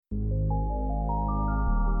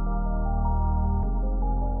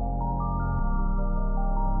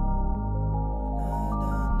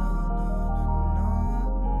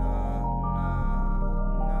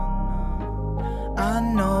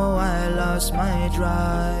lost my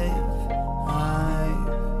drive. I've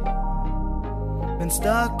been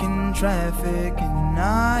stuck in traffic and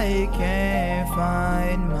I can't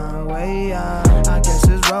find my way out. I guess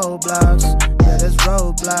it's roadblocks. Yeah, there's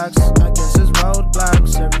roadblocks. I guess it's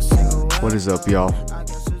roadblocks every single way. What is up, y'all?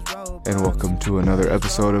 And welcome to another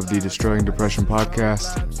episode of the Destroying Depression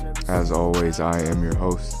podcast. As always, I am your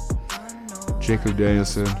host, Jacob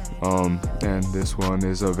Danielson. And this one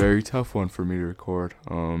is a very tough one for me to record.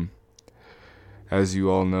 As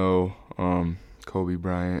you all know, Kobe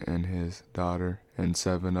Bryant and his daughter and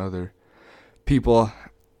 7 other people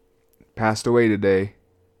passed away today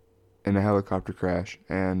in a helicopter crash.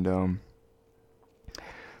 And it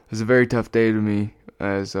was a very tough day to me,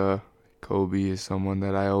 as Kobe is someone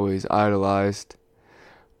that I always idolized,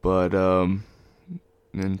 but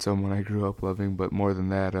and someone I grew up loving. But more than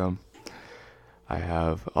that, I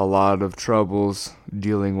have a lot of troubles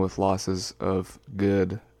dealing with losses of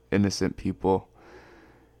good, innocent people,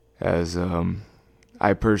 as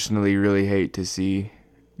I personally really hate to see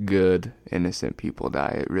good, innocent people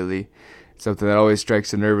die. It's something that always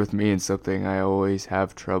strikes a nerve with me and something I always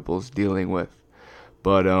have troubles dealing with.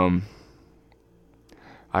 But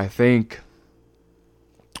I think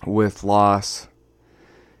with loss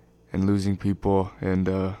and losing people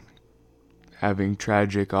and having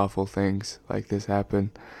tragic, awful things like this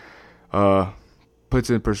happen,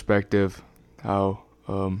 puts in perspective how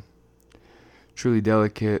truly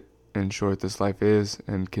delicate and short this life is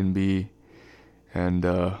and can be, and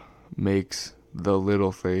makes the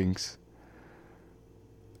little things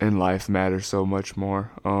in life matter so much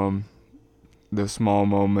more. The small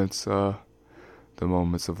moments, the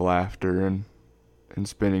moments of laughter and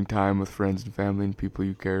spending time with friends and family and people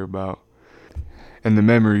you care about, and the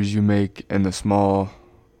memories you make, and the small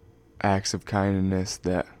acts of kindness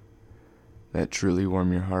that truly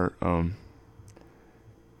warm your heart.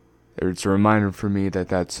 It's a reminder for me that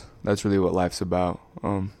that's really what life's about.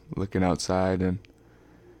 Looking outside and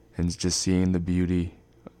just seeing the beauty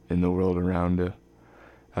in the world around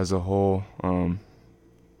as a whole.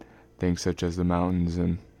 Things such as the mountains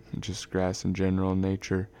and just grass in general,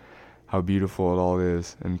 nature, how beautiful it all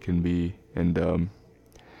is and can be, and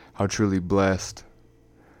how truly blessed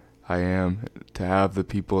I am to have the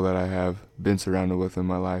people that I have been surrounded with in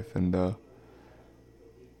my life, and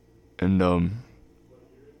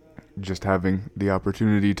just having the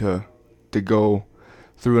opportunity to go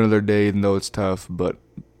through another day, even though it's tough, but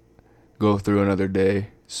go through another day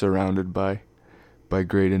surrounded by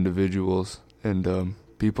great individuals and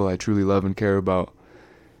people I truly love and care about.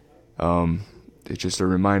 It's just a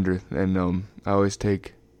reminder, and I always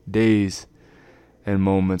take days and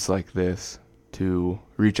moments like this to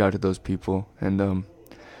reach out to those people and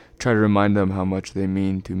try to remind them how much they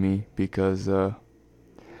mean to me, because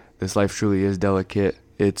this life truly is delicate.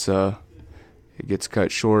 It gets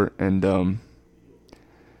cut short, and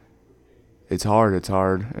it's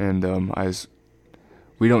hard, and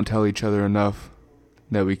we don't tell each other enough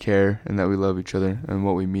that we care and that we love each other and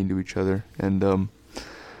what we mean to each other, and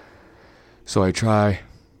so I try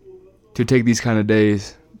to take these kind of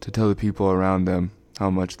days to tell the people around them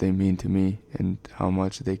how much they mean to me and how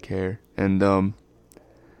much they care. And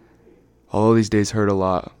although these days hurt a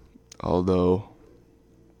lot, although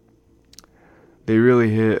they really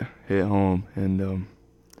hit home, and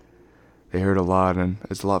they hurt a lot, and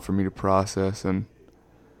it's a lot for me to process, and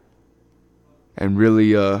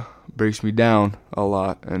really breaks me down a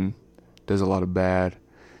lot and does a lot of bad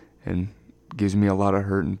and gives me a lot of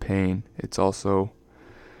hurt and pain. It's also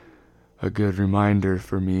a good reminder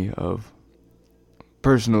for me of,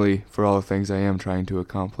 personally, for all the things I am trying to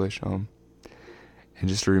accomplish, and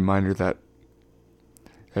just a reminder that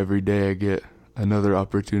every day I get another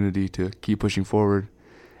opportunity to keep pushing forward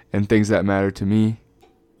and things that matter to me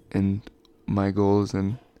and my goals,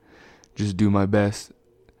 and just do my best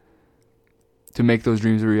to make those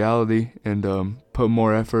dreams a reality, and put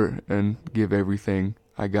more effort and give everything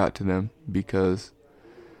I got to them, because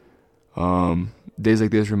days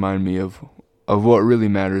like this remind me of what really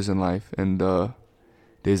matters in life, and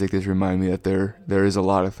days like this remind me that there is a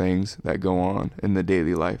lot of things that go on in the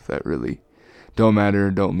daily life that really don't matter,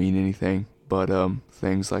 don't mean anything, but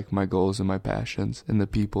things like my goals and my passions and the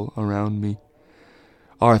people around me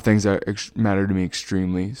are things that matter to me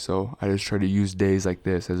extremely. So I just try to use days like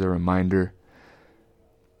this as a reminder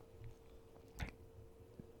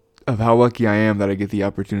of how lucky I am that I get the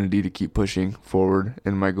opportunity to keep pushing forward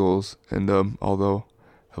in my goals. And although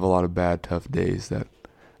I have a lot of bad, tough days, that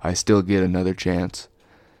I still get another chance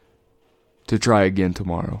to try again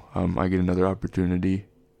tomorrow. I get another opportunity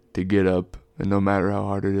to get up, and no matter how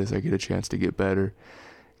hard it is, I get a chance to get better,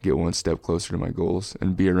 get one step closer to my goals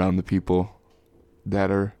and be around the people that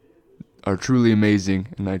are truly amazing,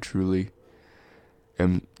 and I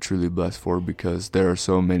am truly blessed for, because there are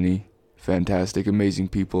so many fantastic, amazing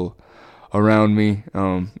people around me.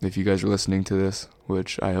 If you guys are listening to this,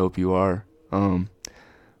 which I hope you are,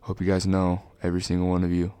 hope you guys know, every single one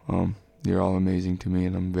of you, you're all amazing to me,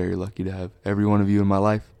 and I'm very lucky to have every one of you in my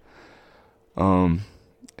life. I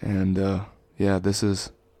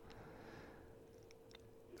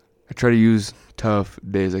try to use tough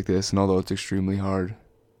days like this, and although it's extremely hard,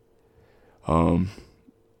 to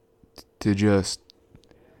just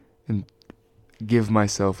give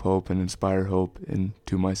myself hope and inspire hope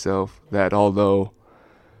into myself, that although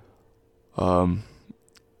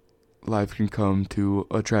life can come to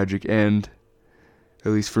a tragic end,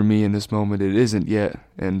 at least for me in this moment it isn't yet,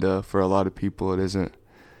 and for a lot of people it isn't.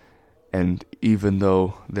 And even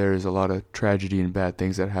though there's a lot of tragedy and bad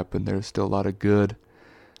things that happen, there's still a lot of good,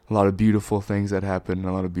 a lot of beautiful things that happen, and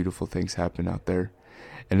a lot of beautiful things happen out there.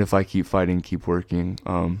 And if I keep fighting, keep working,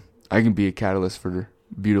 I can be a catalyst for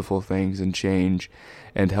beautiful things and change,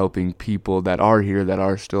 and helping people that are here, that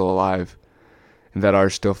are still alive, and that are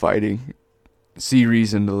still fighting, see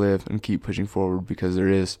reason to live and keep pushing forward, because there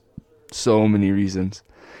is so many reasons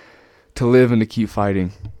to live and to keep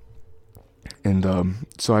fighting. And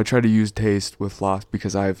so I try to use taste with loss,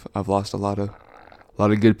 because I've lost a lot of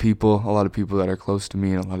good people, a lot of people that are close to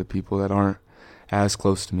me, and a lot of people that aren't as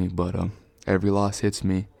close to me. But every loss hits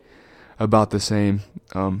me about the same.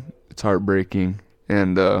 It's heartbreaking,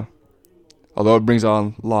 and although it brings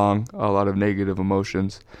along a lot of negative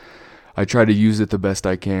emotions, I try to use it the best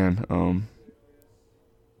I can,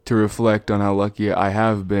 to reflect on how lucky I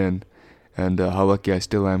have been, and how lucky I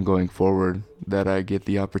still am going forward, that I get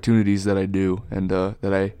the opportunities that I do, and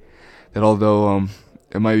that although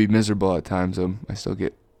it might be miserable at times, I still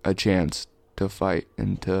get a chance to fight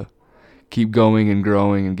and to keep going and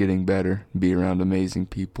growing and getting better, be around amazing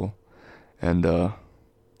people, and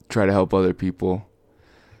try to help other people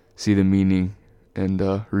see the meaning and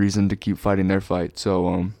reason to keep fighting their fight.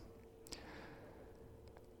 So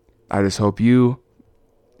I just hope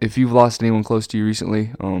if you've lost anyone close to you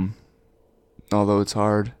recently, although it's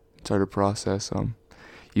hard to process,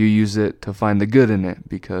 you use it to find the good in it,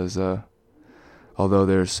 because although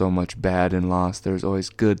there's so much bad and loss, there's always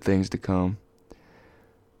good things to come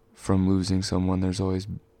from losing someone. There's always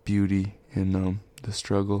beauty in the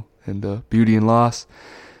struggle, and beauty in loss.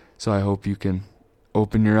 So I hope you can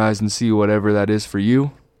open your eyes and see whatever that is for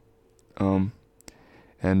you, and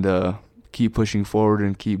keep pushing forward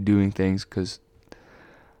and keep doing things, because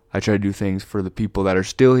I try to do things for the people that are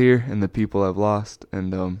still here and the people I've lost,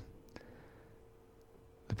 and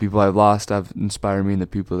the people I've lost have inspired me, and the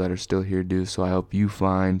people that are still here do. So I hope you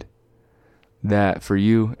find that for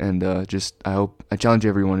you, and I challenge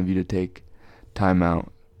every one of you to take time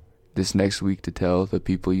out this next week to tell the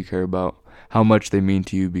people you care about how much they mean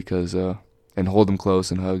to you, because and hold them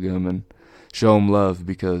close and hug them and show them love,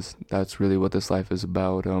 because that's really what this life is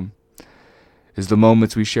about. Is the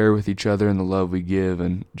moments we share with each other and the love we give,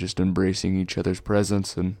 and just embracing each other's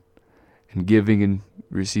presence and giving and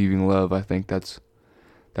receiving love. I think that's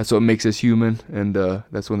what makes us human, and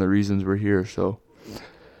that's one of the reasons we're here. So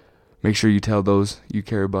make sure you tell those you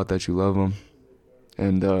care about that you love them,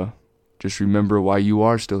 and just remember why you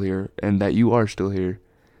are still here, and that you are still here.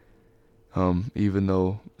 Even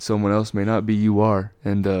though someone else may not be, you are,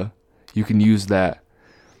 and you can use that.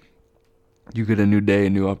 You get a new day, a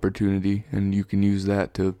new opportunity, and you can use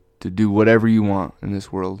that to do whatever you want in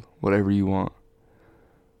this world, whatever you want,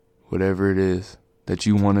 whatever it is that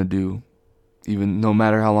you want to do, even no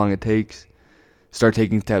matter how long it takes. Start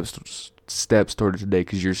taking steps toward it today,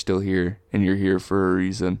 because you're still here, and you're here for a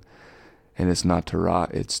reason, and it's not to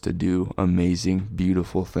rot, it's to do amazing,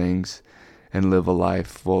 beautiful things, and live a life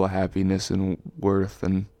full of happiness and worth,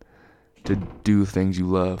 and to do things you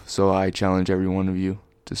love. So I challenge every one of you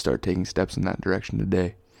to start taking steps in that direction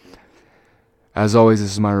today. As always,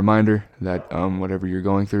 this is my reminder that whatever you're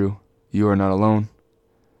going through, you are not alone.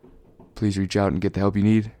 Please reach out and get the help you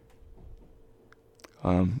need.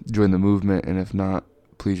 Join the movement, and if not,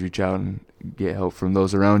 please reach out and get help from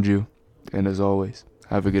those around you. And as always,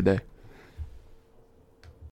 have a good day.